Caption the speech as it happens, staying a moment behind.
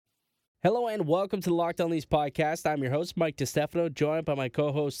Hello and welcome to the Locked On Leafs podcast. I'm your host, Mike DiStefano, joined by my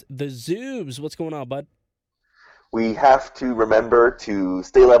co-host, The Zoobs. What's going on, bud? We have to remember to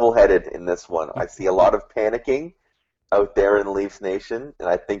stay level-headed in this one. I see a lot of panicking out there in Leafs Nation, and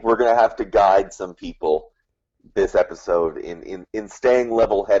I think we're going to have to guide some people this episode in staying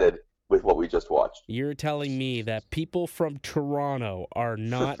level-headed with what we just watched. You're telling me that people from Toronto are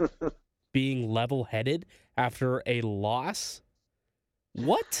not being level-headed after a loss?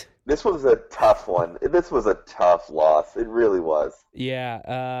 What? This was a tough one. This was a tough loss. It really was.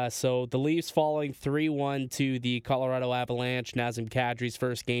 Yeah, so the Leafs falling 3-1 to the Colorado Avalanche. Nazem Kadri's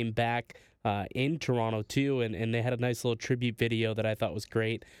first game back in Toronto, too, and they had a nice little tribute video that I thought was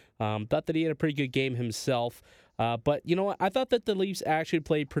great. Thought that he had a pretty good game himself. But you know what? I thought that the Leafs actually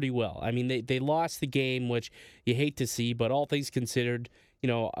played pretty well. I mean, they lost the game, which you hate to see, but all things considered,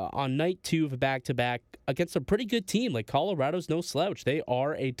 on night two of a back-to-back against a pretty good team, like Colorado's no slouch. They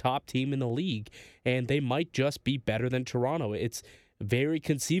are a top team in the league, and they might just be better than Toronto. It's very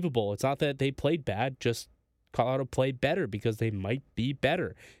conceivable. It's not that they played bad, just Colorado played better because they might be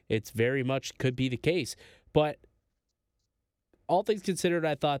better. It's very much could be the case. But all things considered,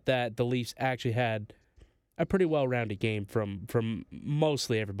 I thought that the Leafs actually had a pretty well-rounded game from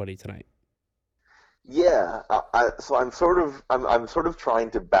mostly everybody tonight. Yeah, so I'm sort of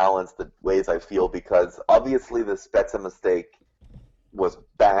trying to balance the ways I feel because obviously the Spezza mistake was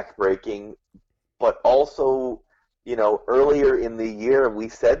backbreaking, but also, earlier in the year we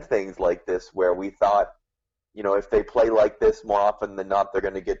said things like this where we thought, if they play like this more often than not, they're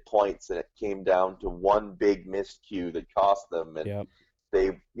going to get points, and it came down to one big miscue that cost them, and Yep.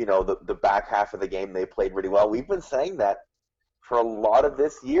 they, the back half of the game they played really well. We've been saying that for a lot of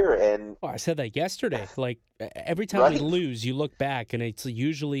this year, and Oh, I said that yesterday. Like every time we right, lose, you look back, and it's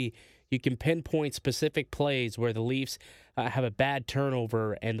usually you can pinpoint specific plays where the Leafs have a bad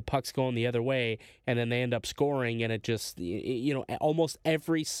turnover and the puck's going the other way, and then they end up scoring, and it just almost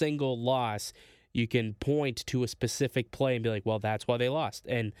every single loss you can point to a specific play and be like, well, that's why they lost.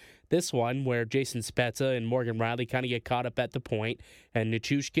 And this one where Jason Spezza and Morgan Riley kind of get caught up at the point, and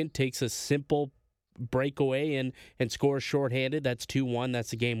Nichushkin takes a simple breakaway and scores shorthanded. That's 2-1.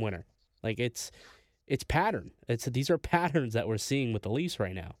 That's the game winner. Like it's pattern. These are patterns that we're seeing with the Leafs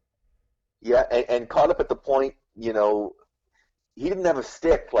right now. yeah, and caught up at the point, he didn't have a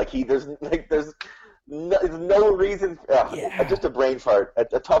stick. There's no reason. Yeah. Just a brain fart,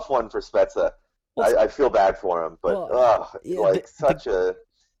 a tough one for Spezza. Well, I feel bad for him, but yeah, such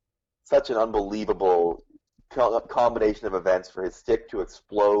an unbelievable combination of events for his stick to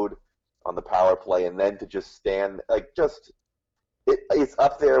explode on the power play and then to just stand it's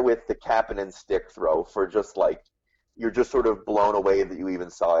up there with the Kapanen stick throw for just like you're just sort of blown away that you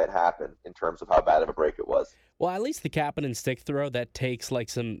even saw it happen in terms of how bad of a break it was. well, at least the Kapanen stick throw that takes like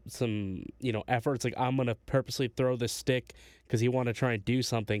some effort. It's like I'm gonna purposely throw the stick because he wanted to try and do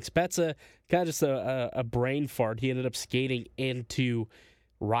something. Spezza kind of just a brain fart. He ended up skating into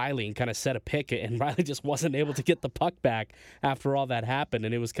Riley and kind of set a picket, and Riley just wasn't able to get the puck back after all that happened.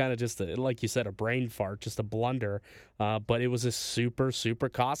 And it was kind of just, like you said, a brain fart, just a blunder. But it was a super, super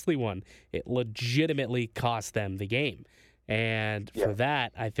costly one. It legitimately cost them the game. And for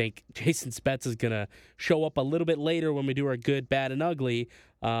that, I think Jason Spezza is going to show up a little bit later when we do our good, bad, and ugly.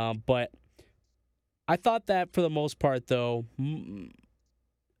 But I thought that for the most part, though,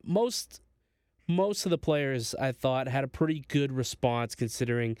 most of the players, I thought, had a pretty good response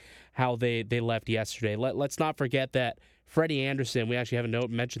considering how they left yesterday. Let's not forget that Freddie Anderson, we actually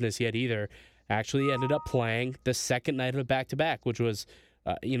haven't mentioned this yet either, actually ended up playing the second night of a back-to-back, which was,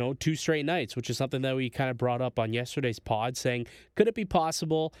 2 straight nights, which is something that we kind of brought up on yesterday's pod, saying, could it be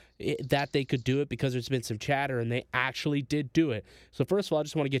possible that they could do it because there's been some chatter, and they actually did do it. So first of all, I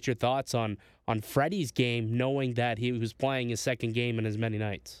just want to get your thoughts on Freddie's game, knowing that he was playing his second game in as many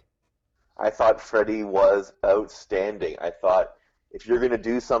nights. I thought Freddie was outstanding. I thought if you're going to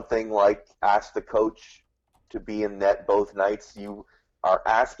do something like ask the coach to be in net both nights, you are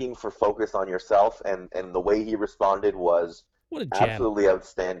asking for focus on yourself, and the way he responded was What a gem. absolutely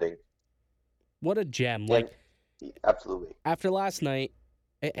outstanding. What a gem. And, absolutely. After last night,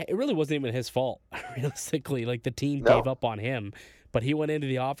 it really wasn't even his fault, realistically. Like, the team No. gave up on him. But he went into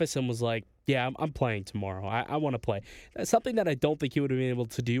the office and was like, yeah, I'm playing tomorrow. I want to play. That's something that I don't think he would have been able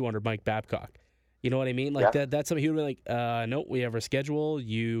to do under Mike Babcock. You know what I mean? Like that's something he would be like, no, we have our schedule.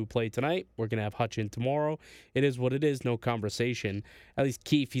 You play tonight. We're going to have Hutchin tomorrow. It is what it is. No conversation. At least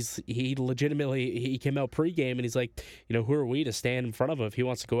Keefe, he legitimately, he came out pregame and he's like, who are we to stand in front of him? If he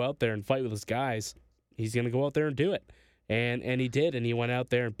wants to go out there and fight with his guys, he's going to go out there and do it. And he did, and he went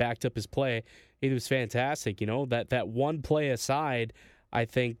out there and backed up his play. It was fantastic. That one play aside, I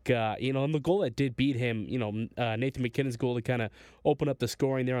think, and the goal that did beat him, Nathan McKinnon's goal to kind of open up the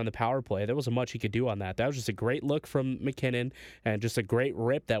scoring there on the power play, there wasn't much he could do on that. That was just a great look from McKinnon and just a great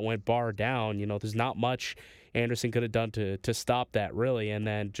rip that went bar down. There's not much Anderson could have done to stop that, really. And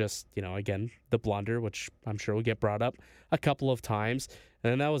then just, again, the blunder, which I'm sure will get brought up a couple of times.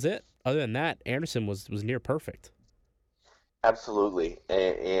 And then that was it. Other than that, Anderson was near perfect. Absolutely.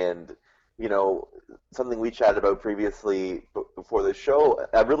 And something we chatted about previously before the show,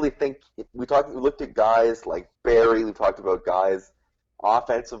 I really think we looked at guys like Barrie, we talked about guys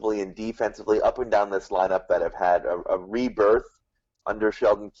offensively and defensively up and down this lineup that have had a rebirth under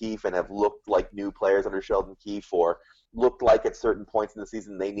Sheldon Keefe and have looked like new players under Sheldon Keefe, or looked like at certain points in the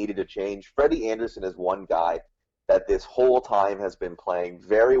season they needed to change. Freddie Anderson is one guy that this whole time has been playing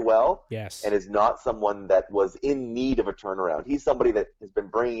very well. Yes. And is not someone that was in need of a turnaround. He's somebody that has been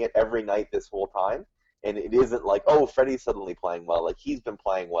bringing it every night this whole time, and it isn't like, oh, Freddie's suddenly playing well. Like, he's been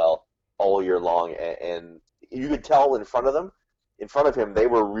playing well all year long, and you could tell in front of him, they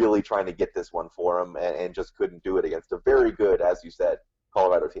were really trying to get this one for him and just couldn't do it against a very good, as you said,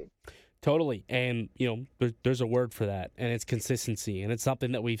 Colorado team. Totally. And, there's a word for that, and it's consistency, and it's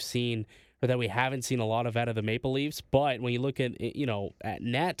something that we've seen or that we haven't seen a lot of out of the Maple Leafs. But when you look at, at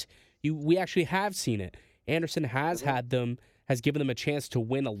net, we actually have seen it. Anderson has has given them a chance to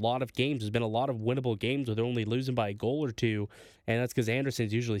win a lot of games. There's been a lot of winnable games where they're only losing by a goal or two, and that's because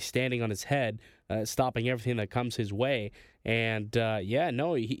Anderson's usually standing on his head, stopping everything that comes his way. And,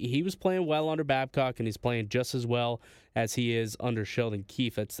 he was playing well under Babcock, and he's playing just as well as he is under Sheldon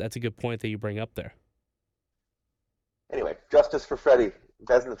Keefe. That's a good point that you bring up there. Anyway, justice for Freddie.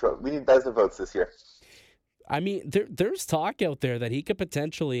 We need Vezina votes this year. I mean, there's talk out there that he could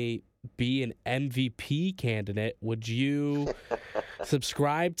potentially be an MVP candidate. Would you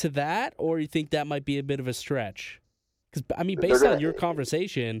subscribe to that, or you think that might be a bit of a stretch? Because, based on your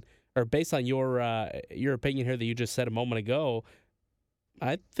conversation, or based on your opinion here that you just said a moment ago,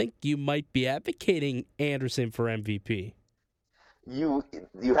 I think you might be advocating Anderson for MVP. You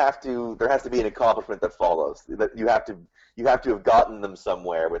have to. There has to be an accomplishment that follows. That you have to have gotten them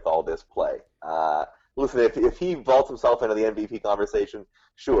somewhere with all this play. Listen, if he vaults himself into the MVP conversation,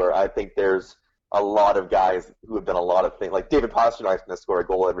 sure. I think there's a lot of guys who have done a lot of things. Like David Pastrnak's going to score a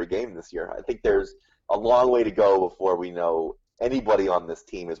goal every game this year. I think there's a long way to go before we know anybody on this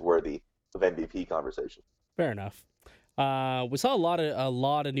team is worthy of MVP conversation. Fair enough. We saw a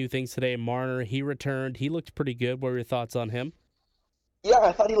lot of new things today. Marner, he returned. He looked pretty good. What were your thoughts on him? Yeah,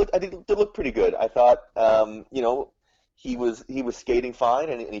 I thought he did look pretty good. I thought, he was skating fine,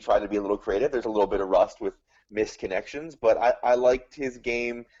 and he tried to be a little creative. There's a little bit of rust with missed connections, but I liked his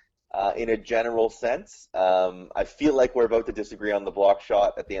game in a general sense. I feel like we're about to disagree on the block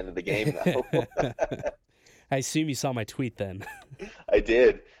shot at the end of the game now. I assume you saw my tweet then. I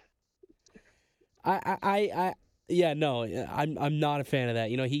did. I'm not a fan of that.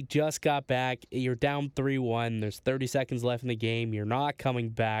 He just got back. You're down 3-1. There's 30 seconds left in the game. You're not coming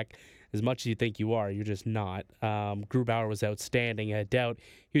back as much as you think you are. You're just not. Grubauer was outstanding. I doubt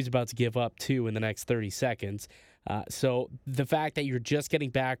he was about to give up 2 in the next 30 seconds. So the fact that you're just getting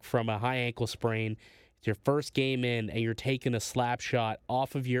back from a high ankle sprain, it's your first game in, and you're taking a slap shot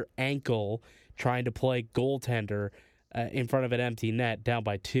off of your ankle trying to play goaltender in front of an empty net down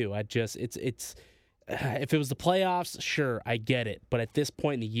by 2. It's if it was the playoffs, sure, I get it. But at this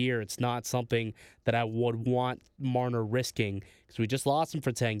point in the year, it's not something that I would want Marner risking, because we just lost him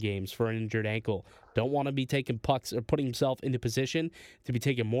for 10 games for an injured ankle. Don't want to be taking pucks or putting himself into position to be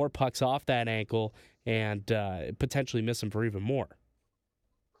taking more pucks off that ankle and potentially miss him for even more.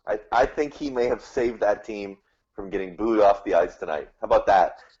 I think he may have saved that team from getting booed off the ice tonight. How about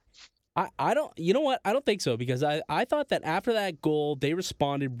that? I don't, you know what? I don't think so, because I thought that after that goal, they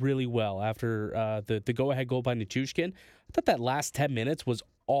responded really well after the go-ahead goal by Nichushkin. I thought that last 10 minutes was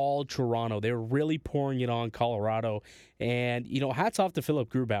all Toronto. They were really pouring it on Colorado. And, hats off to Philip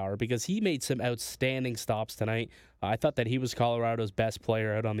Grubauer, because he made some outstanding stops tonight. I thought that he was Colorado's best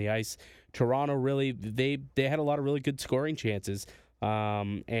player out on the ice. Toronto really, they had a lot of really good scoring chances.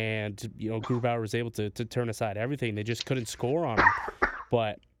 And, Grubauer was able to turn aside everything. They just couldn't score on him.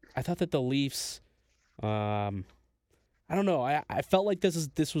 But I thought that the Leafs, I don't know. I felt like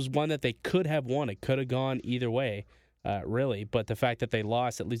this was one that they could have won. It could have gone either way, really. But the fact that they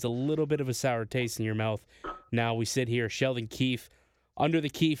lost, it leaves a little bit of a sour taste in your mouth. Now we sit here, Sheldon Keefe, under the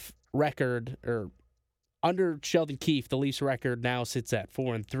Keefe record, or under Sheldon Keefe, the Leafs record now sits at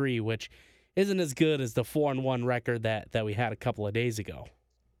 4-3, which isn't as good as the 4-1 record that we had a couple of days ago.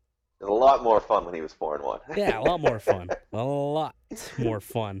 It was a lot more fun when he was 4-1. Yeah, a lot more fun. A lot more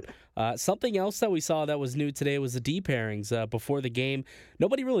fun. Something else that we saw that was new today was the D pairings before the game.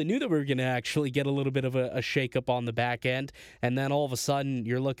 Nobody really knew that we were going to actually get a little bit of a shakeup on the back end, and then all of a sudden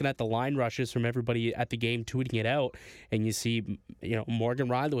you're looking at the line rushes from everybody at the game tweeting it out, and you see Morgan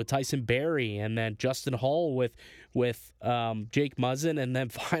Riley with Tyson Barrie, and then Justin Hall with Jake Muzzin, and then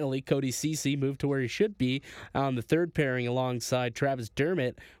finally Cody Ceci moved to where he should be on the third pairing alongside Travis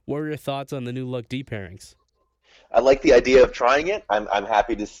Dermott. What were your thoughts on the new look D pairings? I like the idea of trying it. I'm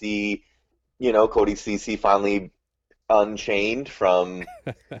happy to see, Cody Ceci finally unchained from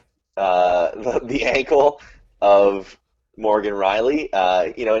the ankle of Morgan Riley.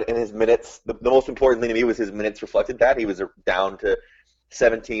 In his minutes, the most important thing to me was his minutes reflected that. He was down to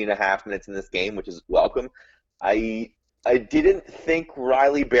 17 and a half minutes in this game, which is welcome. I didn't think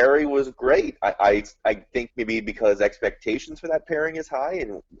Riley Barrie was great. I think maybe because expectations for that pairing is high,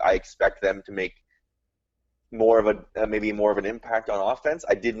 and I expect them to make maybe more of an impact on offense.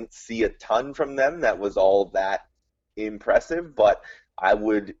 I didn't see a ton from them that was all that impressive, but I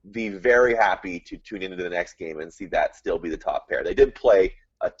would be very happy to tune into the next game and see that still be the top pair. They did play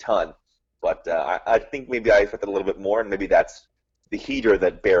a ton, but I think maybe I expected a little bit more, and maybe that's the heater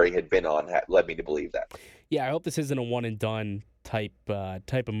that Barrie had been on led me to believe that. Yeah, I hope this isn't a one and done type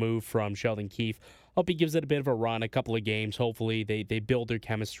of move from Sheldon Keefe. Hope he gives it a bit of a run, a couple of games. Hopefully they build their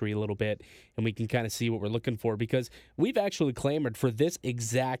chemistry a little bit, and we can kind of see what we're looking for, because we've actually clamored for this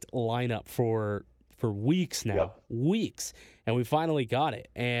exact lineup for weeks now. Yep. Weeks. And we finally got it.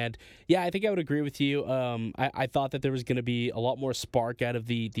 And yeah, I think I would agree with you. I thought that there was going to be a lot more spark out of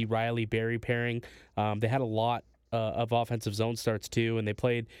the Riley Barrie pairing. They had a lot of offensive zone starts too, and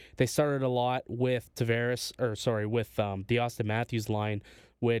they started a lot with the Austin Matthews line,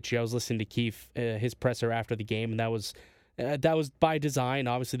 which I was listening to Keefe, his presser after the game, and that was by design.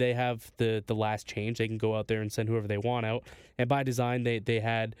 Obviously, they have the last change; they can go out there and send whoever they want out, and by design, they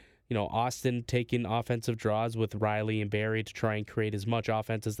had Austin taking offensive draws with Riley and Barrie to try and create as much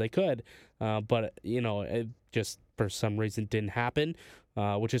offense as they could, but it just for some reason didn't happen.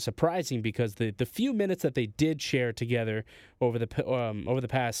 Which is surprising, because the few minutes that they did share together over the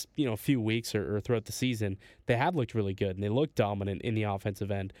past few weeks or throughout the season, they have looked really good, and they look dominant in the offensive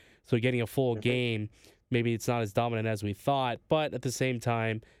end. So getting a full game, maybe it's not as dominant as we thought, but at the same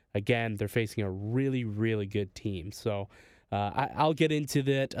time, again, they're facing a really, really good team. So I'll get into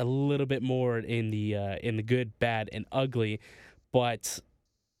that a little bit more in the good, bad, and ugly, but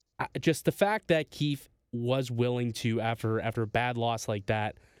just the fact that Keefe was willing to, after a bad loss like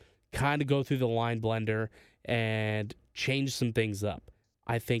that, kind of go through the line blender and change some things up,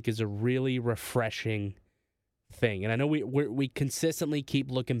 I think is a really refreshing thing. And I know we consistently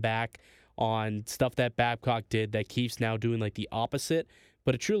keep looking back on stuff that Babcock did that Keefe's now doing like the opposite,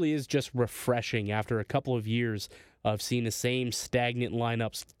 but it truly is just refreshing after a couple of years of seeing the same stagnant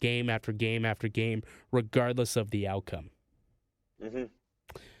lineups game after game after game, regardless of the outcome. Mm-hmm.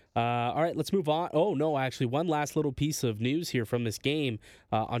 All right, let's move on. Oh, no, actually, one last little piece of news here from this game.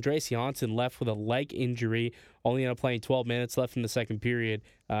 Andreas Janssen left with a leg injury, only ended up playing 12 minutes left in the second period,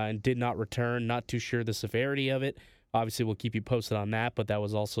 and did not return. Not too sure the severity of it. Obviously, we'll keep you posted on that, but that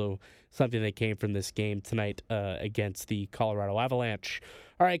was also something that came from this game tonight against the Colorado Avalanche.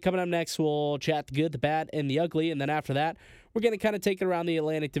 All right, coming up next, we'll chat the good, the bad, and the ugly, and then after that, we're going to kind of take it around the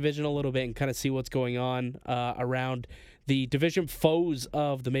Atlantic Division a little bit and kind of see what's going on around the division foes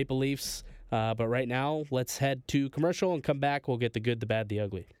of the Maple Leafs. But right now, let's head to commercial and come back. We'll get the good, the bad, the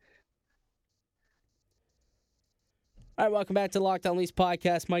ugly. All right, welcome back to the Locked On Leafs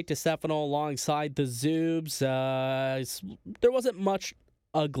podcast. Mike DeStefano alongside the Zoobs. There wasn't much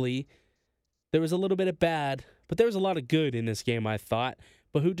ugly. There was a little bit of bad, but there was a lot of good in this game, I thought.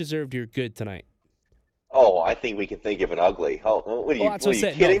 But who deserved your good tonight? Oh, I think we can think of an ugly. Oh, what are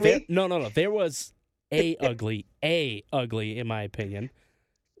you kidding me? No. There was a ugly, in my opinion.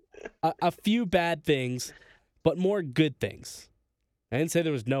 A few bad things, but more good things. I didn't say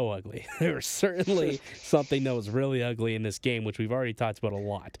there was no ugly. There was certainly something that was really ugly in this game, which we've already talked about a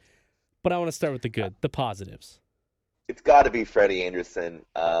lot. But I want to start with the good, the positives. It's got to be Freddie Anderson.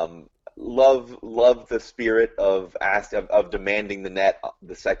 Love the spirit of demanding the net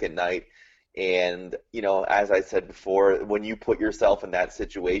the second night. And, as I said before, when you put yourself in that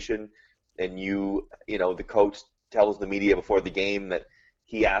situation and the coach tells the media before the game that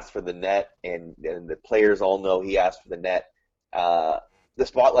he asked for the net and the players all know he asked for the net, the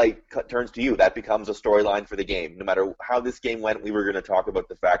spotlight turns to you. That becomes a storyline for the game. No matter how this game went, we were going to talk about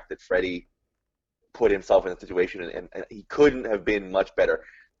the fact that Freddie put himself in a situation and he couldn't have been much better.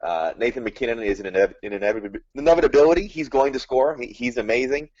 Nathan McKinnon is an inevitability. He's going to score. He's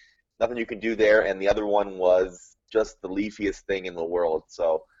amazing. Nothing you can do there. And the other one was just the leafiest thing in the world.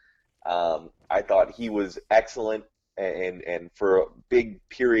 So I thought he was excellent, and for big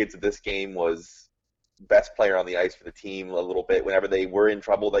periods of this game was best player on the ice for the team a little bit. Whenever they were in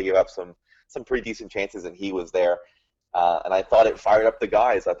trouble, they gave up some pretty decent chances, and he was there. And I thought it fired up the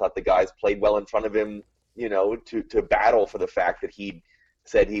guys. I thought the guys played well in front of him, to battle for the fact that he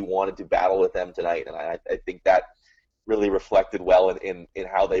said he wanted to battle with them tonight. And I think that really reflected well in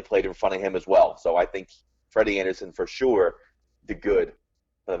how they played in front of him as well. So I think Freddie Andersen for sure did good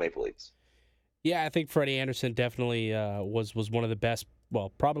for the Maple Leafs. Yeah, I think Freddie Andersen definitely was one of the best,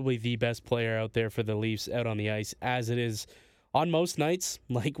 well, probably the best player out there for the Leafs out on the ice, as it is on most nights,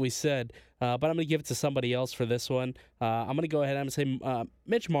 like we said. But I'm going to give it to somebody else for this one. I'm going to go ahead and I'm going to say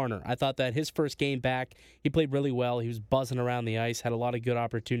Mitch Marner. I thought that his first game back, he played really well. He was buzzing around the ice, had a lot of good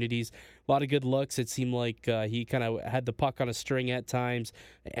opportunities, a lot of good looks. It seemed like he kind of had the puck on a string at times.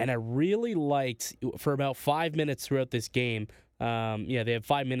 And I really liked, for about 5 minutes throughout this game, they had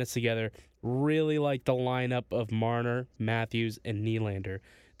 5 minutes together, really liked the lineup of Marner, Matthews, and Nylander.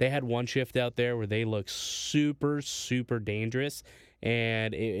 They had one shift out there where they looked super, super dangerous,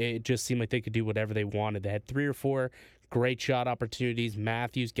 and it just seemed like they could do whatever they wanted. They had 3 or 4 great shot opportunities.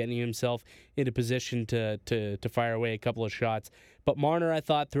 Matthews getting himself into position to fire away a couple of shots. But Marner, I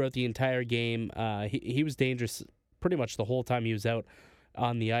thought, throughout the entire game, he was dangerous pretty much the whole time he was out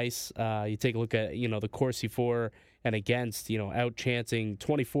on the ice. You take a look at, the Corsi for and against, out chancing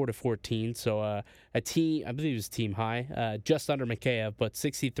 24-14. So a team, I believe it was team high, just under Mikheyev, but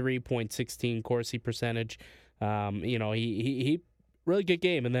 63.16 Corsi percentage. He really good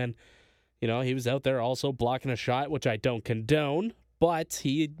game. And then, he was out there also blocking a shot, which I don't condone, but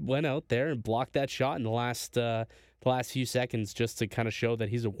he went out there and blocked that shot in the last few seconds just to kind of show that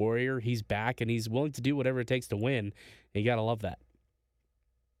he's a warrior, he's back, and he's willing to do whatever it takes to win. And you got to love that.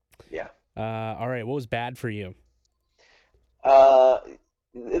 Yeah. All right, what was bad for you?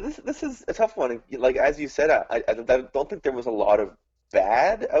 This is a tough one. Like, as you said, I don't think there was a lot of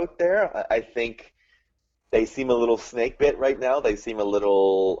bad out there. I think they seem a little snake bit right now. They seem a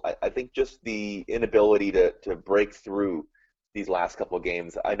little, I think just the inability to break through these last couple of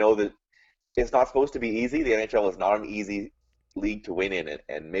games. I know that it's not supposed to be easy. The NHL is not an easy league to win in it.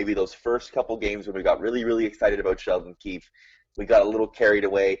 And maybe those first couple games when we got really, really excited about Sheldon Keefe, we got a little carried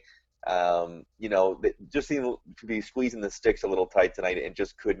away. They just seemed to be squeezing the sticks a little tight tonight and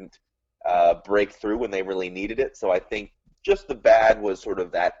just couldn't break through when they really needed it. So I think just the bad was sort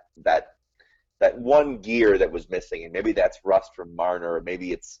of that one gear that was missing, and maybe that's rust from Marner, or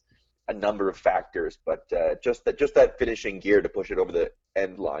maybe it's a number of factors. But just that finishing gear to push it over the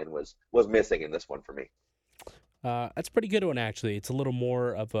end line was missing in this one for me. That's a pretty good one, actually. It's a little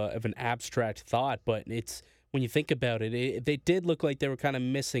more of an abstract thought, but it's. When you think about it, they did look like they were kind of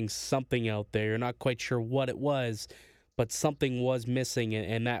missing something out there. You're not quite sure what it was, but something was missing,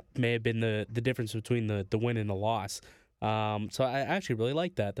 and that may have been the difference between the win and the loss. So I actually really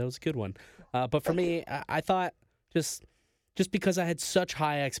liked that. That was a good one. But for me, I thought just because I had such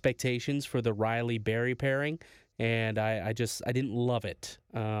high expectations for the Riley-Barrie pairing, and I didn't love it.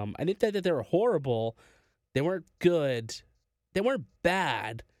 I didn't think that they were horrible. They weren't good. They weren't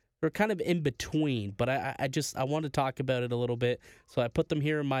bad. They're kind of in between, but I want to talk about it a little bit. So I put them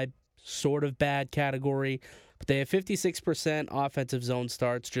here in my sort of bad category. But they have 56% offensive zone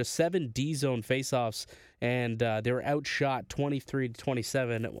starts, just 7 D zone faceoffs, and they were outshot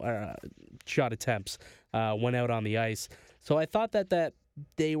 23-27 shot attempts went out on the ice. So I thought that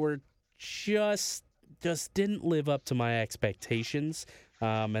they were just didn't live up to my expectations.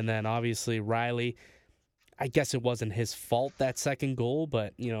 And then obviously Riley, I guess it wasn't his fault, that second goal,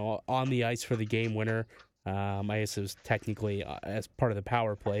 but, on the ice for the game winner. I guess it was technically as part of the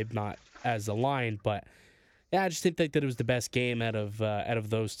power play, not as a line, but yeah, I just didn't think that it was the best game out of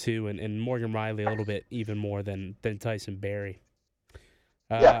those two, and Morgan Riley a little bit even more than Tyson Barrie.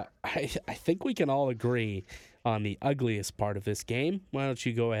 Yeah. I think we can all agree on the ugliest part of this game. Why don't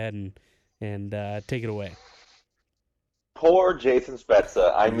you go ahead and take it away? Poor Jason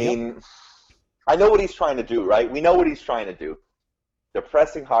Spezza. I mean, I know what he's trying to do, right? We know what he's trying to do. They're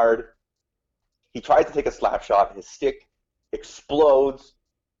pressing hard. He tries to take a slap shot. His stick explodes.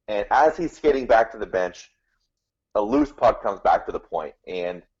 And as he's skating back to the bench, a loose puck comes back to the point.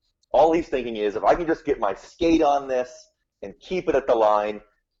 And all he's thinking is, if I can just get my skate on this and keep it at the line,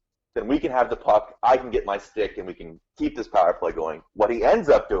 then we can have the puck, I can get my stick, and we can keep this power play going. What he ends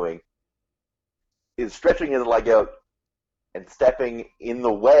up doing is stretching his leg out and stepping in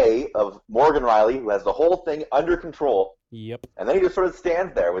the way of Morgan Riley, who has the whole thing under control. Yep. And then he just sort of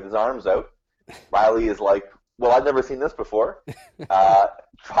stands there with his arms out. Riley is like, well, I've never seen this before.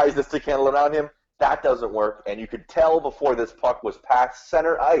 Tries to stick handle around him, that doesn't work, and you could tell before this puck was past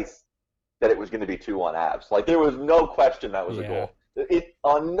center ice that it was going to be 2-1 Avs. Like, there was no question that was a goal. It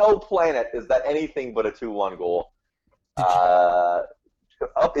on no planet is that anything but a 2-1 goal.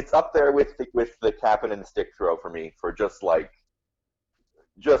 It's up there with the Kapanen stick throw for me, for just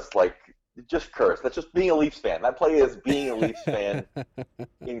curse. That's just being a Leafs fan. That play is being a Leafs fan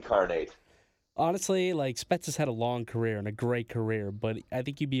incarnate. Honestly, like, Spets has had a long career and a great career, but I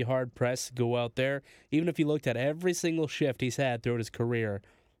think you'd be hard-pressed to go out there. Even if you looked at every single shift he's had throughout his career,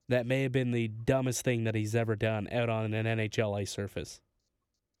 that may have been the dumbest thing that he's ever done out on an NHL ice surface.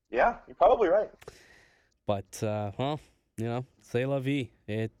 Yeah, you're probably right. But, c'est la vie.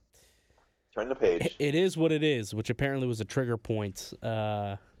 Turn the page. It is what it is, which apparently was a trigger point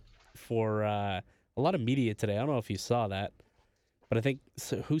for a lot of media today. I don't know if you saw that. But I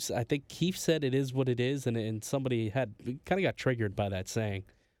think Keefe said it is what it is, and somebody kind of got triggered by that saying.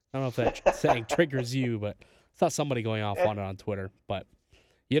 I don't know if that saying triggers you, but I saw somebody going off on it on Twitter. But,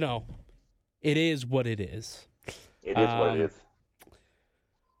 it is what it is. It is what it is.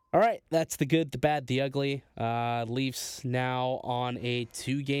 All right, that's the good, the bad, the ugly. Leafs now on a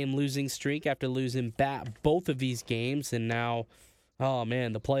 2-game losing streak after losing both of these games, and now, oh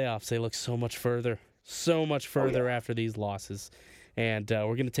man, the playoffs, they look so much further after these losses. And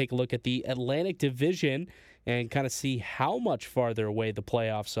we're going to take a look at the Atlantic Division and kind of see how much farther away the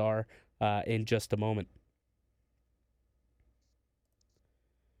playoffs are in just a moment.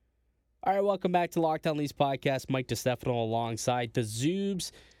 All right, welcome back to Locked On Leafs Podcast. Mike DeStefano alongside the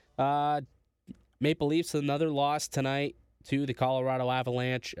Zoobs. Maple Leafs, another loss tonight to the Colorado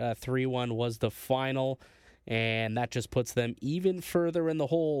Avalanche. 3-1 was the final, and that just puts them even further in the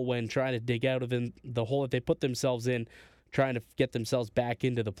hole when trying to dig out of the hole that they put themselves in, trying to get themselves back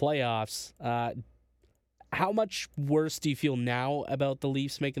into the playoffs. How much worse do you feel now about the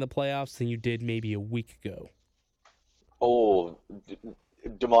Leafs making the playoffs than you did maybe a week ago? Oh,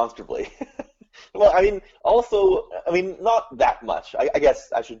 demonstrably. Well, not that much. I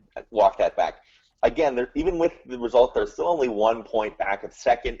guess I should walk that back. Again, even with the result, they're still only 1 point back of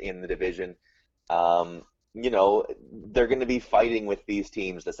second in the division. They're going to be fighting with these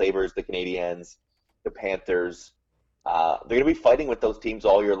teams, the Sabres, the Canadiens, the Panthers. They're going to be fighting with those teams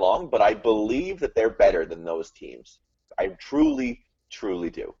all year long, but I believe that they're better than those teams. I truly,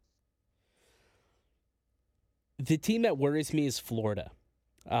 truly do. The team that worries me is Florida.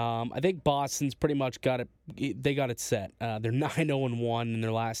 I think Boston's pretty much got it. They got it set. They're 9-0-1 in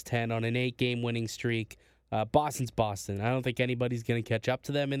their last 10 on an 8-game winning streak. Boston's Boston. I don't think anybody's going to catch up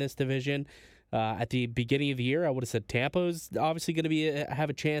to them in this division. At the beginning of the year, I would have said Tampa's obviously going to have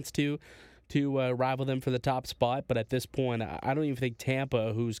a chance to rival them for the top spot. But at this point, I don't even think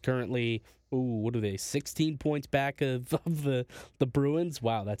Tampa, who's currently 16 points back of the Bruins.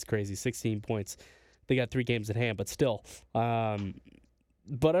 Wow, that's crazy. 16 points. They got 3 games at hand, but still.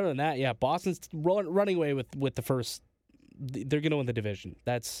 But other than that, yeah, Boston's running away with the first. They're going to win the division.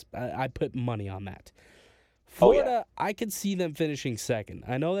 I put money on that. Florida, I can see them finishing second.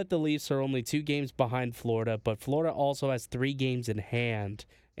 I know that the Leafs are only 2 games behind Florida, but Florida also has 3 games in hand,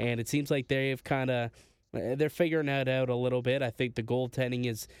 and it seems like they're figuring that out a little bit. I think the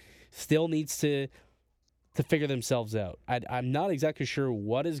goaltending still needs to figure themselves out. I'm not exactly sure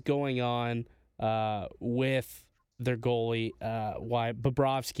what is going on with their goalie,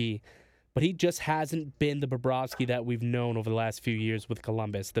 Bobrovsky, but he just hasn't been the Bobrovsky that we've known over the last few years with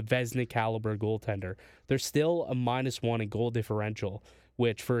Columbus, the Vezina caliber goaltender. They're still a -1 in goal differential,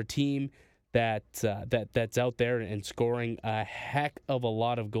 which for a team that's out there and scoring a heck of a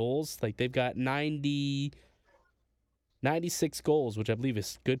lot of goals, like they've got 96 goals, which I believe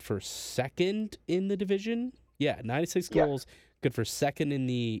is good for second in the division. Yeah, 96 goals, good for second in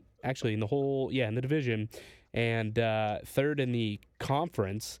the division. And third in the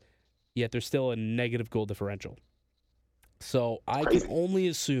conference, yet there's still a negative goal differential. So I can only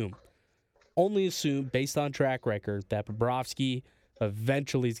assume based on track record that Bobrovsky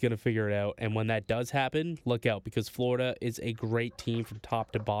eventually is going to figure it out. And when that does happen, look out, because Florida is a great team from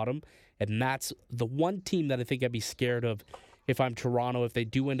top to bottom. And that's the one team that I think I'd be scared of if I'm Toronto. If they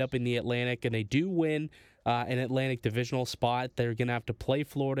do end up in the Atlantic and they do win an Atlantic divisional spot, they're going to have to play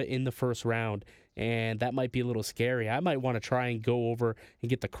Florida in the first round. And that might be a little scary. I might want to try and go over and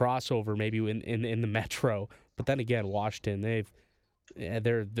get the crossover maybe in the Metro. But then again, Washington, they're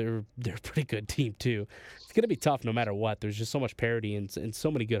a pretty good team too. It's going to be tough no matter what. There's just so much parity and so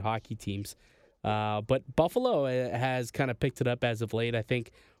many good hockey teams. But Buffalo has kind of picked it up as of late. I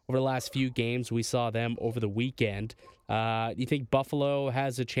think over the last few games we saw them over the weekend. You think Buffalo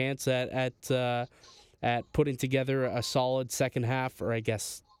has a chance at putting together a solid second half, or I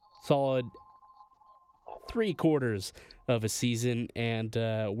guess solid 3/4 of a season and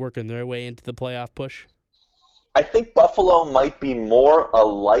working their way into the playoff push? I think Buffalo might be more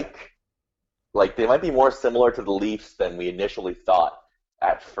alike, like they might be more similar to the Leafs than we initially thought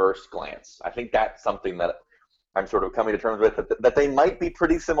at first glance. I think that's something that I'm sort of coming to terms with, that they might be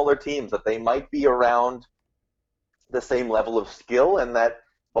pretty similar teams, that they might be around the same level of skill, and that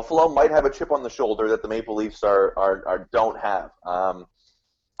Buffalo might have a chip on the shoulder that the Maple Leafs don't have.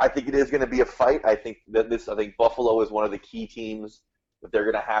 I think it is going to be a fight. I think Buffalo is one of the key teams that they're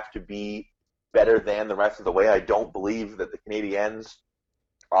going to have to be better than the rest of the way. I don't believe that the Canadiens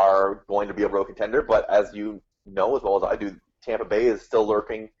are going to be a real contender, but as you know as well as I do, Tampa Bay is still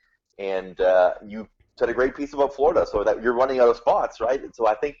lurking, and you said a great piece about Florida, so that you're running out of spots, right? And so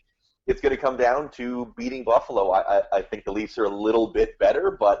I think it's going to come down to beating Buffalo. I think the Leafs are a little bit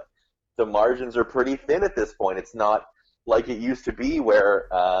better, but the margins are pretty thin at this point. It's not like it used to be where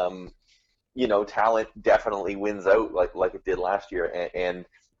talent definitely wins out like it did last year, and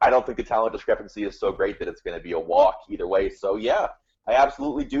I don't think the talent discrepancy is so great that it's going to be a walk either way. So yeah, I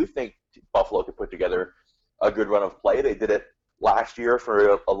absolutely do think Buffalo could put together a good run of play. They did it last year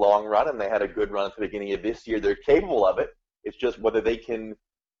for a long run, and they had a good run at the beginning of this year. They're capable of it. It's just whether they can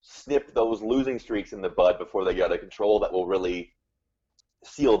snip those losing streaks in the bud before they get out of control that will really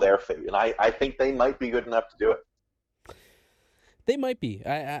seal their fate. And I think they might be good enough to do it. They might be.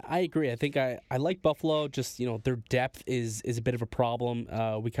 I agree. I think I like Buffalo. Just, their depth is a bit of a problem.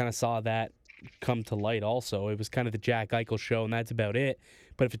 We kind of saw that come to light also. It was kind of the Jack Eichel show, and that's about it.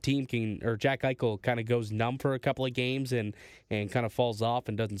 But if a team Jack Eichel kind of goes numb for a couple of games and kind of falls off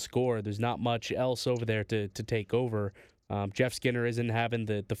and doesn't score, there's not much else over there to take over. Jeff Skinner isn't having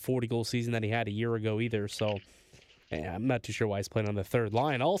the 40-goal season that he had a year ago either, so I'm not too sure why he's playing on the third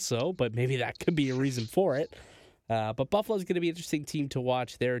line also, but maybe that could be a reason for it. But Buffalo's going to be an interesting team to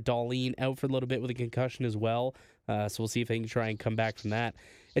watch there. Dahlin out for a little bit with a concussion as well, so we'll see if they can try and come back from that.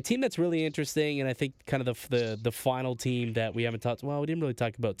 A team that's really interesting, and I think kind of the final team that we haven't talked. Well, we didn't really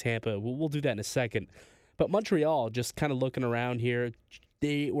talk about Tampa. We'll do that in a second. But Montreal, just kind of looking around here,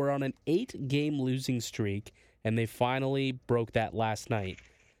 they were on an 8-game losing streak, and they finally broke that last night.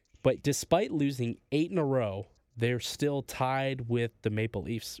 But despite losing 8 in a row, they're still tied with the Maple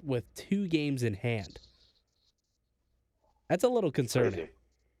Leafs with 2 games in hand. That's a little concerning.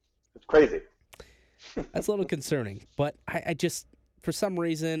 It's crazy. That's a little concerning. But I just, for some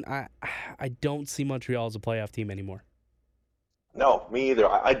reason, I don't see Montreal as a playoff team anymore. No, me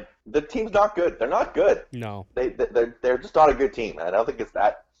either. The team's not good. They're not good. No. They're just not a good team. And I don't think it's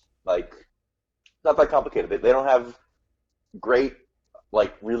that, not that complicated. They don't have great,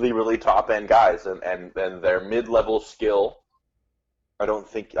 really, really top-end guys. And their mid-level skill, I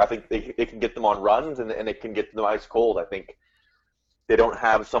think it can get them on runs, and it can get them ice cold. I think they don't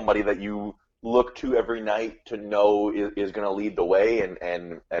have somebody that you look to every night to know is going to lead the way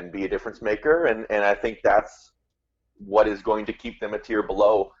and be a difference maker. And I think that's what is going to keep them a tier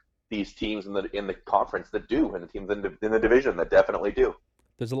below these teams in the conference that do, and the teams in the division that definitely do.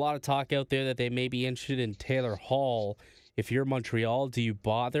 There's a lot of talk out there that they may be interested in Taylor Hall. If you're Montreal, do you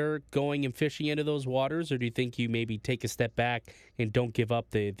bother going and fishing into those waters, or do you think you maybe take a step back and don't give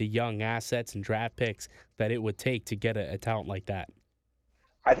up the young assets and draft picks that it would take to get a talent like that?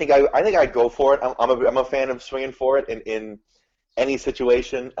 I think I'd go for it. I'm a fan of swinging for it in any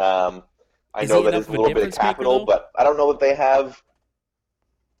situation. I know that it's a little bit of capital, but I don't know that they have,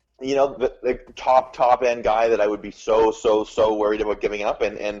 the top end guy that I would be so worried about giving up,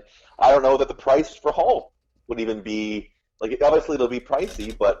 and I don't know that the price for Hall would even be obviously it'll be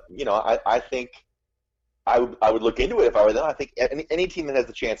pricey, but I think I would look into it if I were them. I think any team that has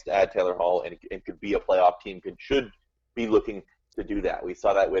the chance to add Taylor Hall and could be a playoff team should be looking to do that. We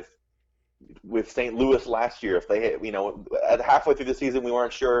saw that with St. Louis last year. If they at halfway through the season we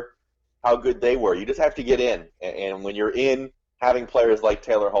weren't sure how good they were. You just have to get in, and when you're in, having players like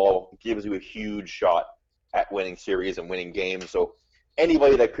Taylor Hall gives you a huge shot at winning series and winning games. So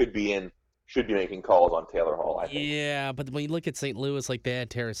anybody that could be in should be making calls on Taylor Hall, I think. Yeah, but when you look at St. Louis, they had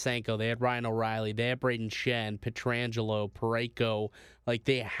Tarasenko, they had Ryan O'Reilly, they had Braden Shen, Pietrangelo, Parayko.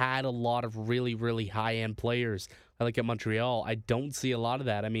 They had a lot of really, really high-end players. I look at Montreal, I don't see a lot of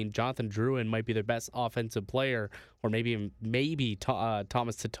that. I mean, Jonathan Drouin might be their best offensive player, or maybe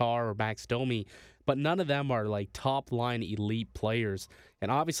Thomas Tatar or Max Domi, but none of them are top-line elite players.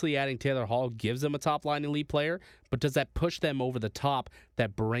 And obviously adding Taylor Hall gives them a top-line elite player, but does that push them over the top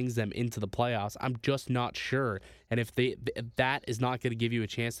that brings them into the playoffs? I'm just not sure. And if that is not going to give you a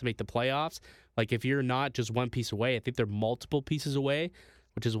chance to make the playoffs, if you're not just one piece away, I think they're multiple pieces away,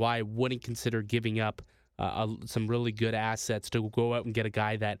 which is why I wouldn't consider giving up some really good assets to go out and get a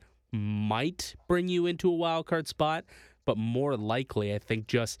guy that might bring you into a wild card spot, but more likely, I think,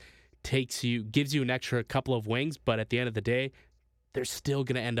 just gives you an extra couple of wings. But at the end of the day, they're still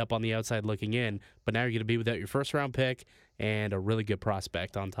going to end up on the outside looking in. But now you're going to be without your first round pick and a really good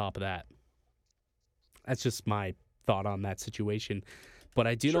prospect on top of that. That's just my thought on that situation. But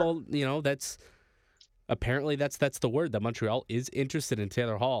I do know, that's apparently that's the word, that Montreal is interested in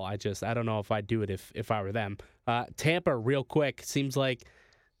Taylor Hall. I don't know if I'd do it if I were them. Tampa, real quick, seems like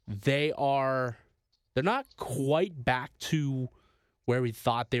they're not quite back to where we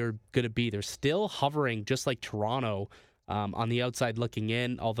thought they were going to be. They're still hovering just like Toronto on the outside looking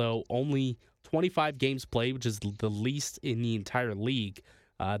in, although only 25 games played, which is the least in the entire league.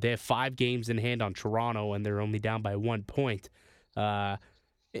 They have 5 games in hand on Toronto, and they're only down by 1 point. Are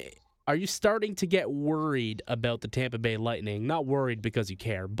you starting to get worried about the Tampa Bay Lightning? Not worried because you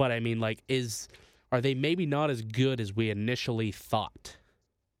care, but I mean, are they maybe not as good as we initially thought?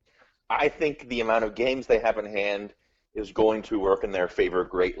 I think the amount of games they have in hand is going to work in their favor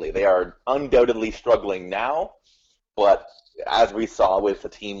greatly. They are undoubtedly struggling now, but as we saw with a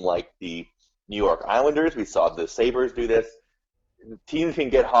team like the New York Islanders, we saw the Sabres do this. Teams can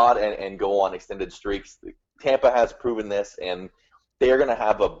get hot and go on extended streaks. Tampa has proven this, and they are going to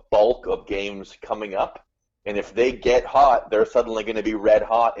have a bulk of games coming up. And if they get hot, they're suddenly going to be red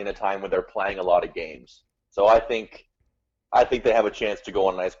hot in a time when they're playing a lot of games. So I think they have a chance to go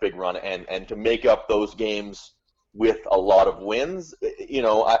on a nice big run and to make up those games with a lot of wins. You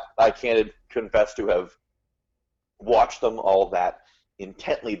know, I can't confess to have watched them all that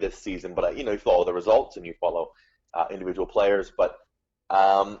intently this season, but you follow the results and you follow individual players. But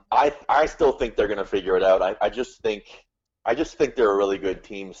I still think they're going to figure it out. I just think they're a really good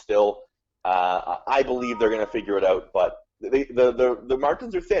team still. I believe they're going to figure it out, but the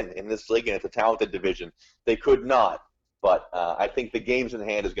margins are thin in this league, and it's a talented division. They could not, but I think the games in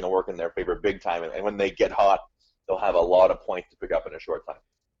hand is going to work in their favor big time, and when they get hot, they'll have a lot of points to pick up in a short time.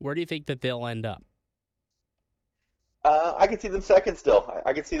 Where do you think that they'll end up? I can see them second still.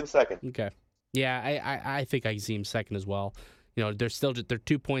 I can see them second. Okay. Yeah, I think I can see them second as well. You know, they're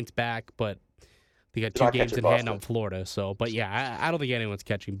 2 points back, but they got 2 games in hand on Florida. So, but yeah, I don't think anyone's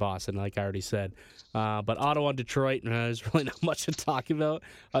catching Boston, like I already said. But Ottawa and Detroit, there's really not much to talk about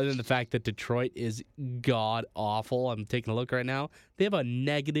other than the fact that Detroit is god awful. I'm taking a look right now. They have a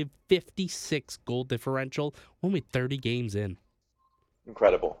negative 56 goal differential, only 30 games in.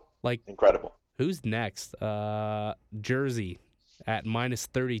 Incredible. Incredible. Who's next? Jersey at minus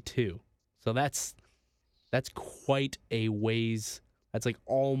 32. So that's quite a ways. That's like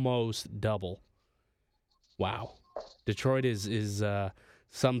almost double. Wow. Detroit is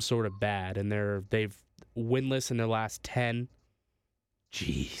some sort of bad, and they've winless in their last 10.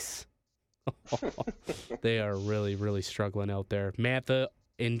 Jeez. They are really, really struggling out there. Mantha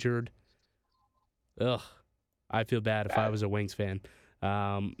injured. Ugh. I feel bad if I was a Wings fan.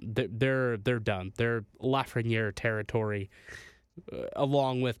 They're done. They're Lafreniere territory,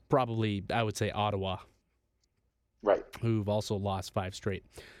 along with probably, I would say, Ottawa. Right. Who've also lost 5 straight.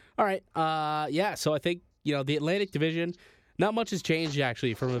 All right. Yeah, so I think, the Atlantic Division, not much has changed,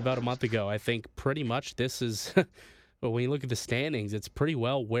 actually, from about a month ago. I think pretty much this is, when you look at the standings, it's pretty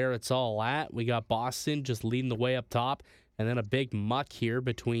well where it's all at. We got Boston just leading the way up top, and then a big muck here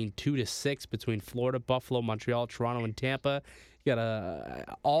between 2 to 6 between Florida, Buffalo, Montreal, Toronto, and Tampa. You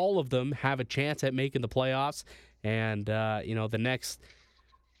got all of them have a chance at making the playoffs, and the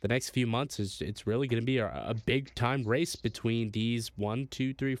next few months it's really going to be a big time race between these 1,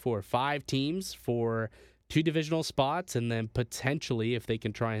 2, 3, 4, 5 teams for 2 divisional spots, and then potentially if they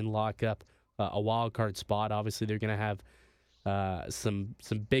can try and lock up a wild card spot, obviously they're going to have some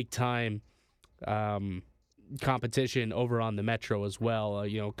big time competition over on the Metro as well.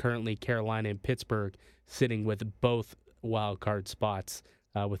 Currently Carolina and Pittsburgh sitting with both wild card spots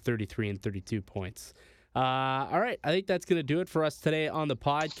with 33 and 32 points. All right, I think that's going to do it for us today on the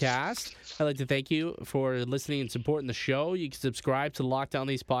podcast. I'd like to thank you for listening and supporting the show. You can subscribe to the Lockdown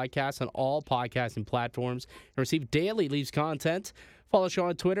Leafs podcast on all podcasting platforms and receive daily Leafs content. Follow the show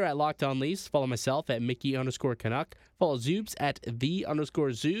on Twitter at Lockdown Leafs. Follow myself at Mickey_Canuck. Follow Zoobs at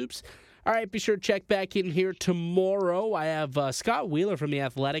 _Zoobs. All right, be sure to check back in here tomorrow. I have Scott Wheeler from The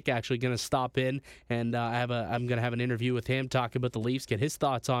Athletic actually going to stop in, and I'm going to have an interview with him, talk about the Leafs, get his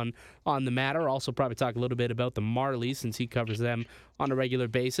thoughts on the matter. Also probably talk a little bit about the Marlies since he covers them on a regular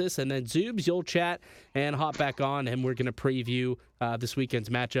basis. And then Zoobs, you'll chat and hop back on, and we're going to preview this weekend's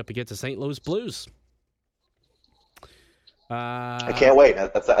matchup against the St. Louis Blues. I can't wait.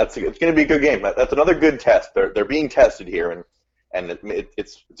 It's going to be a good game. That's another good test. They're being tested here, and and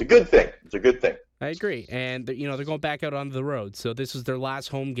it's a good thing. It's a good thing. I agree. And, they're going back out onto the road. So this is their last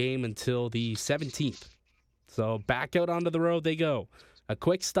home game until the 17th. So back out onto the road they go. A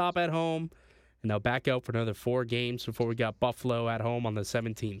quick stop at home, and they'll back out for another 4 games before we got Buffalo at home on the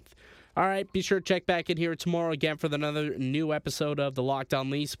 17th. All right, be sure to check back in here tomorrow again for another new episode of the Locked On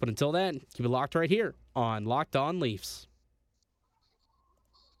Leafs. But until then, keep it locked right here on Locked On Leafs.